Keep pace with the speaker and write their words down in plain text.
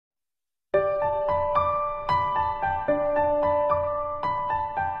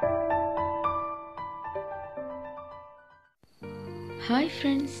Hi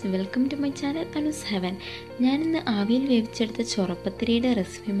friends, welcome to my channel Anu's Heaven. ഞാൻ ഇന്ന് ആവിയിൽ വേവിച്ചെടുത്ത ചൊറപ്പത്തിരിയുടെ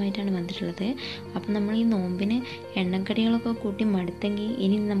റെസിപ്പിയുമായിട്ടാണ് വന്നിട്ടുള്ളത്. അപ്പോൾ നമ്മൾ ഈ നോമ്പിന് എണ്ണക്കടികളൊക്കെ കൂട്ടി മടുത്തെങ്കിൽ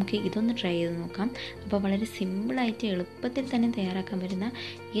ഇനി നമുക്ക് ഇതൊന്ന് ട്രൈ ചെയ്ത് നോക്കാം. അപ്പോൾ വളരെ സിമ്പിളായിട്ട് എളുപ്പത്തിൽ തന്നെ തയ്യാറാക്കാൻ പറ്റുന്ന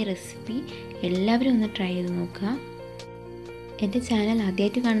ഈ റെസിപ്പി എല്ലാവരും ഒന്ന് ട്രൈ ചെയ്ത് നോക്കുക. എൻ്റെ ചാനൽ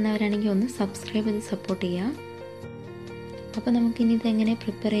ആദ്യമായിട്ട് കാണുന്നവരാണെങ്കിൽ ഒന്ന് സബ്സ്ക്രൈബ് ചെയ്ത് സപ്പോർട്ട് ചെയ്യുക. അപ്പോൾ നമുക്കിനി ഇതെങ്ങനെ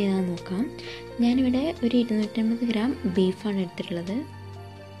പ്രിപ്പയർ ചെയ്യാമെന്ന് നോക്കാം. ഞാനിവിടെ ഒരു 250 ഗ്രാം ബീഫാണ് എടുത്തിട്ടുള്ളത്.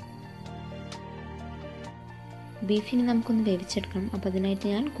 ബീഫിന് നമുക്കൊന്ന് വേവിച്ചെടുക്കണം. അപ്പോൾ അതിനായിട്ട്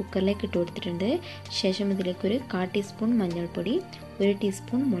ഞാൻ കുക്കറിലേക്ക് ഇട്ട് കൊടുത്തിട്ടുണ്ട്. ശേഷം ഇതിലേക്കൊരു 1/4 ടീസ്പൂൺ മഞ്ഞൾപ്പൊടി, 1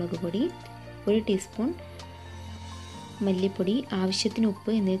 ടീസ്പൂൺ മുളക് പൊടി, 1 ടീസ്പൂൺ മല്ലിപ്പൊടി, ആവശ്യത്തിന്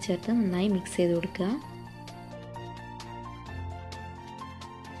ഉപ്പ് എന്നിവ ചേർത്ത് നന്നായി മിക്സ് ചെയ്ത് കൊടുക്കുക.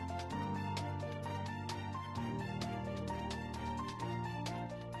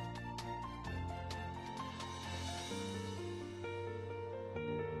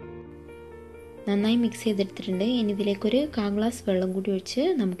 നന്നായി മിക്സ് ചെയ്തെടുത്തിട്ടുണ്ട്. ഇനി ഇതിലേക്കൊരു 1/4 ഗ്ലാസ് വെള്ളം കൂടി ഒഴിച്ച്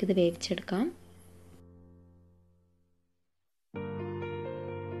നമുക്കിത് വേവിച്ചെടുക്കാം.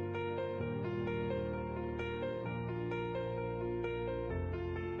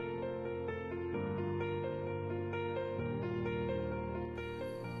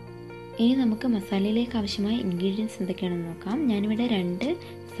 ഇനി നമുക്ക് മസാലയിലേക്ക് ആവശ്യമായ ഇൻഗ്രീഡിയൻസ് എന്തൊക്കെയാണെന്ന് നോക്കാം. ഞാനിവിടെ 2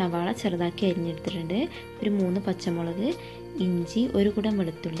 സവാള ചെറുതാക്കി അരിഞ്ഞെടുത്തിട്ടുണ്ട്, ഒരു 3 പച്ചമുളക്, ഇഞ്ചി, 1 കുടം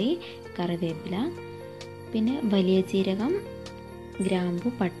വെളുത്തുള്ളി, കറിവേപ്പില, പിന്നെ വലിയ ജീരകം, ഗ്രാമ്പു,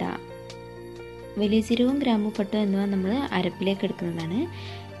 പട്ട. വലിയ ജീരകവും ഗ്രാമ്പു, പട്ട എന്നിവ നമ്മൾ അരപ്പിലേക്ക് എടുക്കുന്നതാണ്.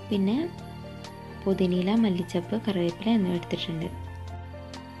 പിന്നെ പുതിനയില, മല്ലിച്ചപ്പ്, കറിവേപ്പില എന്നിവ എടുത്തിട്ടുണ്ട്.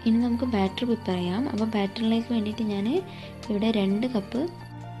 ഇനി നമുക്ക് ബാറ്റർ പ്രിപ്പയർ ചെയ്യാം. അപ്പോൾ ബാറ്ററിലേക്ക് വേണ്ടിയിട്ട് ഞാൻ ഇവിടെ 2 കപ്പ്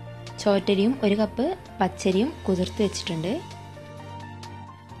ചോറ്റരിയും 1 കപ്പ് പച്ചരിയും കുതിർത്ത് വെച്ചിട്ടുണ്ട്.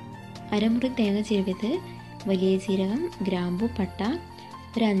 അരമുറി തേങ്ങ ചിരവിയത്, വലിയ ജീരകം, ഗ്രാമ്പു, പട്ട,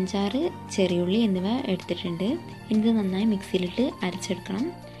 ഒരു 5-6 ചെറിയുള്ളി എന്നിവ എടുത്തിട്ടുണ്ട്. ഇത് നന്നായി മിക്സിയിലിട്ട് അരച്ചെടുക്കണം.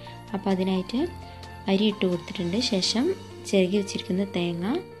 അപ്പോൾ അതിനായിട്ട് അരി ഇട്ട് കൊടുത്തിട്ടുണ്ട്. ശേഷം ചിരകി വെച്ചിരിക്കുന്ന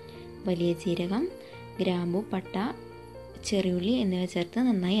തേങ്ങ, വലിയ ജീരകം, ഗ്രാമ്പു, പട്ട, ചെറിയുള്ളി എന്നിവ ചേർത്ത്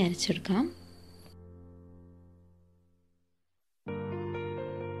നന്നായി അരച്ചെടുക്കാം.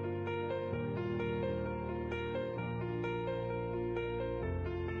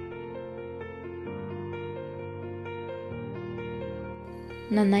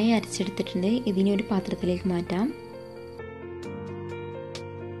 നന്നായി അരച്ചെടുത്തിട്ടുണ്ട്. ഇതിനെ ഒരു പാത്രത്തിലേക്ക് മാറ്റാം.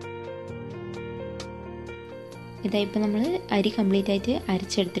 ഇതായിപ്പോൾ നമ്മൾ അരി കംപ്ലീറ്റ് ആയിട്ട്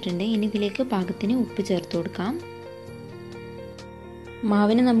അരച്ചെടുത്തിട്ടുണ്ട്. ഇനി ഇതിലേക്ക് പാകത്തിന് ഉപ്പ് ചേർത്ത് കൊടുക്കാം.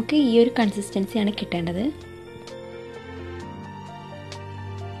 മാവിന് നമുക്ക് ഈ ഒരു കൺസിസ്റ്റൻസിയാണ് കിട്ടേണ്ടത്.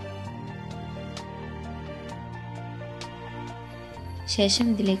 ശേഷം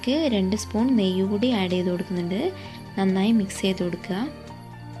ഇതിലേക്ക് 2 സ്പൂൺ നെയ്യ് കൂടി ആഡ് ചെയ്ത് കൊടുക്കുന്നുണ്ട്. നന്നായി മിക്സ് ചെയ്ത് കൊടുക്കുക.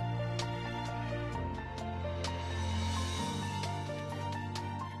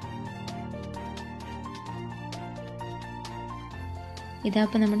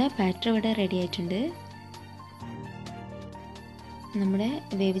 ഇതാപ്പോൾ നമ്മുടെ ബാറ്റർ ഇവിടെ റെഡി ആയിട്ടുണ്ട്. നമ്മുടെ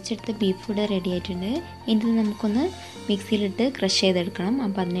വേവിച്ചെടുത്ത ബീഫ് ഇവിടെ റെഡി ആയിട്ടുണ്ട്. ഇനി നമുക്കൊന്ന് മിക്സിയിലിട്ട് ക്രഷ് ചെയ്തെടുക്കണം.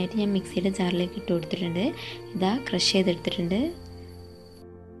 അപ്പോൾ അതിനായിട്ട് ഞാൻ മിക്സിയുടെ ജാറിലേക്ക് ഇട്ട് കൊടുത്തിട്ടുണ്ട്. ഇതാ ക്രഷ് ചെയ്തെടുത്തിട്ടുണ്ട്.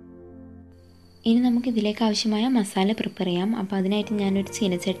 ഇനി നമുക്ക് ഇതിലേക്ക് ആവശ്യമായ മസാല പ്രിപ്പയർ ചെയ്യാം. അപ്പോൾ അതിനായിട്ട് ഞാനൊരു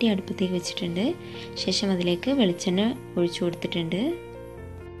ചീനച്ചട്ടി അടുപ്പത്തേക്ക് വെച്ചിട്ടുണ്ട്. ശേഷം അതിലേക്ക് വെളിച്ചെണ്ണ ഒഴിച്ചു കൊടുത്തിട്ടുണ്ട്.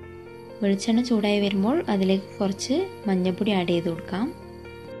 വെളിച്ചെണ്ണ ചൂടായി വരുമ്പോൾ അതിലേക്ക് കുറച്ച് മഞ്ഞൾപ്പൊടി ആഡ് ചെയ്ത് കൊടുക്കാം.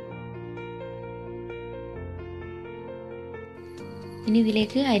 ഇനി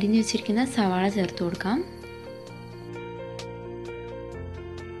ഇതിലേക്ക് അരിഞ്ഞു വെച്ചിരിക്കുന്ന സവാള ചേർത്ത് കൊടുക്കാം.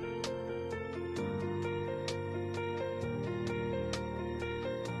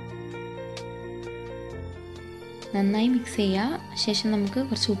 നന്നായി മിക്സ് ചെയ്യുക. ശേഷം നമുക്ക്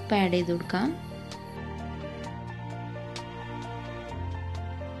കുറച്ച് ഉപ്പ് ആഡ് ചെയ്ത് കൊടുക്കാം.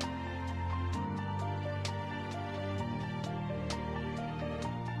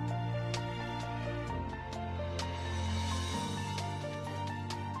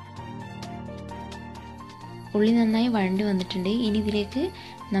 ഉള്ളി നന്നായി വഴണ്ടി വന്നിട്ടുണ്ട്. ഇനി ഇതിലേക്ക്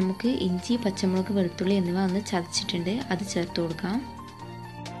നമുക്ക് ഇഞ്ചി, പച്ചമുളക്, വെളുത്തുള്ളി എന്നിവ ഒന്ന് ചതച്ചിട്ടുണ്ട്, അത് ചേർത്ത് കൊടുക്കാം.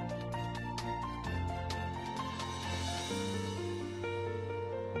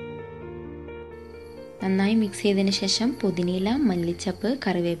 നന്നായി മിക്സ് ചെയ്തതിന് ശേഷം പുതിനയില, മല്ലിച്ചപ്പ്,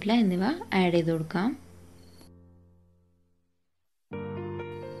 കറിവേപ്പില എന്നിവ ആഡ് ചെയ്ത് കൊടുക്കാം.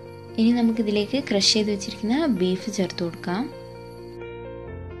 ഇനി നമുക്കിതിലേക്ക് ക്രഷ് ചെയ്ത് വെച്ചിരിക്കുന്ന ബീഫ് ചേർത്ത് കൊടുക്കാം.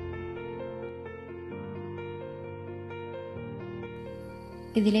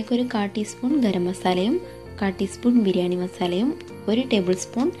 ഇതിലേക്കൊരു 1/4 ടീസ്പൂൺ ഗരം മസാലയും 1/4 ടീസ്പൂൺ ബിരിയാണി മസാലയും 1 ടേബിൾ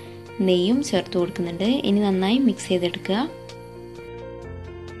സ്പൂൺ നെയ്യും ചേർത്ത് കൊടുക്കുന്നുണ്ട്. ഇനി നന്നായി മിക്സ് ചെയ്തെടുക്കുക.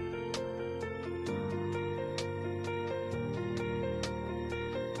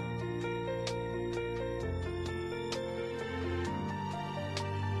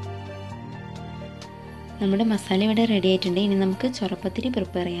 നമ്മുടെ മസാല ഇവിടെ റെഡി ആയിട്ടുണ്ട്. ഇനി നമുക്ക് ചൊറപ്പത്തിരി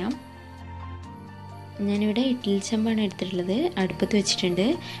പ്രിപ്പയർ ചെയ്യാം. ഞാനിവിടെ ഇഡ്ഡലി ചെമ്പാണ് എടുത്തിട്ടുള്ളത്. അടുപ്പത്ത് വെച്ചിട്ടുണ്ട്.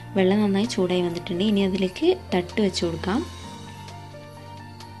 വെള്ളം നന്നായി ചൂടായി വന്നിട്ടുണ്ട്. ഇനി അതിലേക്ക് തട്ട് വെച്ച് കൊടുക്കാം.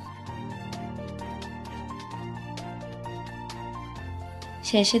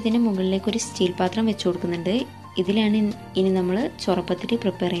 ശേഷം ഇതിന് മുകളിലേക്ക് ഒരു സ്റ്റീൽ പാത്രം വെച്ച് കൊടുക്കുന്നുണ്ട്. ഇതിലാണ് ഇനി നമ്മൾ ചൊറപ്പത്തിരി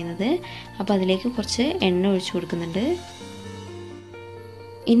പ്രിപ്പയർ ചെയ്യുന്നത്. അപ്പോൾ അതിലേക്ക് കുറച്ച് എണ്ണ ഒഴിച്ചു കൊടുക്കുന്നുണ്ട്.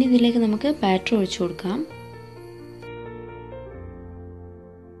 ഇനി ഇതിലേക്ക് നമുക്ക് ബാറ്റർ ഒഴിച്ചു കൊടുക്കാം.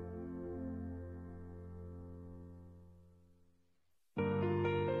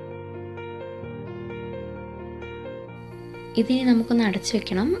 ഇതിനി നമുക്കൊന്ന് അടച്ചു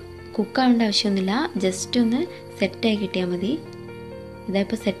വെക്കണം. കുക്കാവേണ്ട ആവശ്യമൊന്നുമില്ല. ജസ്റ്റ് ഒന്ന് സെറ്റായി കിട്ടിയാൽ മതി.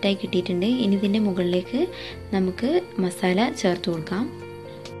 ഇതായിപ്പോൾ സെറ്റായി കിട്ടിയിട്ടുണ്ട്. ഇനി ഇതിൻ്റെ മുകളിലേക്ക് നമുക്ക് മസാല ചേർത്ത് കൊടുക്കാം.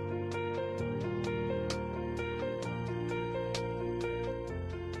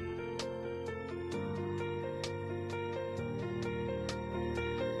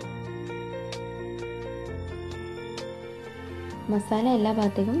 മസാല എല്ലാ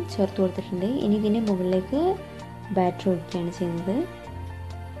ഭാഗത്തേക്കും ചേർത്ത് കൊടുത്തിട്ടുണ്ട്. ഇനി ഇതിൻ്റെ മുകളിലേക്ക് ബാറ്റർ ഒഴിക്കുകയാണ് ചെയ്യുന്നത്.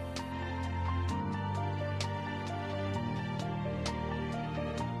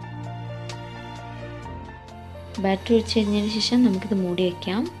 ബാറ്റർ ഒഴിച്ച് കഴിഞ്ഞതിന് ശേഷം നമുക്കിത് മൂടി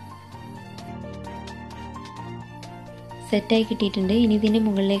വയ്ക്കാം. സെറ്റായി കിട്ടിയിട്ടുണ്ട്. ഇനി ഇതിൻ്റെ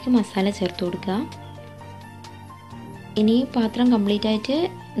മുകളിലേക്ക് മസാല ചേർത്ത് കൊടുക്കുക. ഇനി പാത്രം കംപ്ലീറ്റ് ആയിട്ട്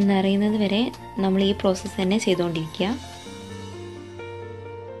നിറയുന്നത് വരെ നമ്മൾ ഈ പ്രോസസ്സ് തന്നെ ചെയ്തുകൊണ്ടിരിക്കുക.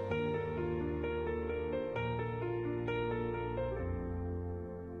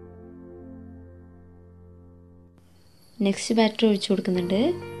 നെക്സ്റ്റ് ബാറ്റർ ഒഴിച്ചു കൊടുക്കുന്നുണ്ട്.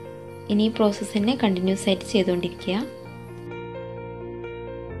 ഇനി ഈ പ്രോസസ്സ് തന്നെ കണ്ടിന്യൂസ് ആയിട്ട് ചെയ്തുകൊണ്ടിരിക്കുക.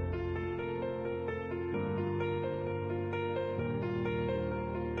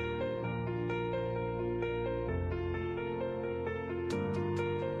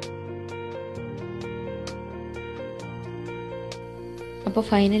 അപ്പോൾ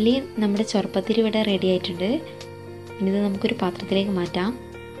ഫൈനലി നമ്മുടെ ചൊറപ്പത്തിരി ഇവിടെ റെഡി ആയിട്ടുണ്ട്. ഇനി ഇത് നമുക്കൊരു പാത്രത്തിലേക്ക് മാറ്റാം.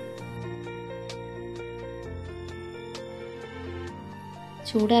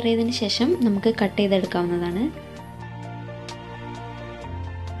 ചൂടാറിയതിന് ശേഷം നമുക്ക് കട്ട് ചെയ്തെടുക്കാവുന്നതാണ്.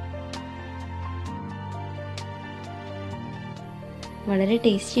 വളരെ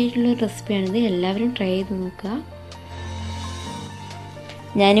ടേസ്റ്റി ആയിട്ടുള്ള റെസിപ്പിയാണിത്. എല്ലാവരും ട്രൈ ചെയ്ത് നോക്കുക.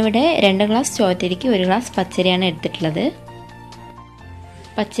 ഞാനിവിടെ 2 ഗ്ലാസ് ചോറ്റരിക്ക് 1 ഗ്ലാസ് പച്ചരിയാണ് എടുത്തിട്ടുള്ളത്.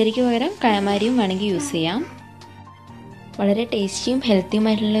 പച്ചരിക്ക് പകരം കയമാരിയും വേണമെങ്കിൽ യൂസ് ചെയ്യാം. വളരെ ടേസ്റ്റിയും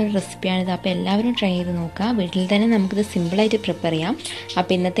ഹെൽത്തിയുമായിട്ടുള്ള ഒരു റെസിപ്പിയാണിത്. അപ്പോൾ എല്ലാവരും ട്രൈ ചെയ്ത് നോക്കുക. വീട്ടിൽ തന്നെ നമുക്കിത് സിമ്പിളായിട്ട് പ്രിപ്പയർ ചെയ്യാം.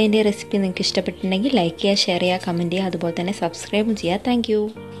 അപ്പോൾ ഇന്നത്തെ എൻ്റെ റെസിപ്പി നിങ്ങൾക്ക് ഇഷ്ടപ്പെട്ടിട്ടുണ്ടെങ്കിൽ ലൈക്ക് ചെയ്യുക, ഷെയർ ചെയ്യുക, കമൻറ്റ് ചെയ്യുക, അതുപോലെ തന്നെ സബ്സ്ക്രൈബും ചെയ്യുക. താങ്ക്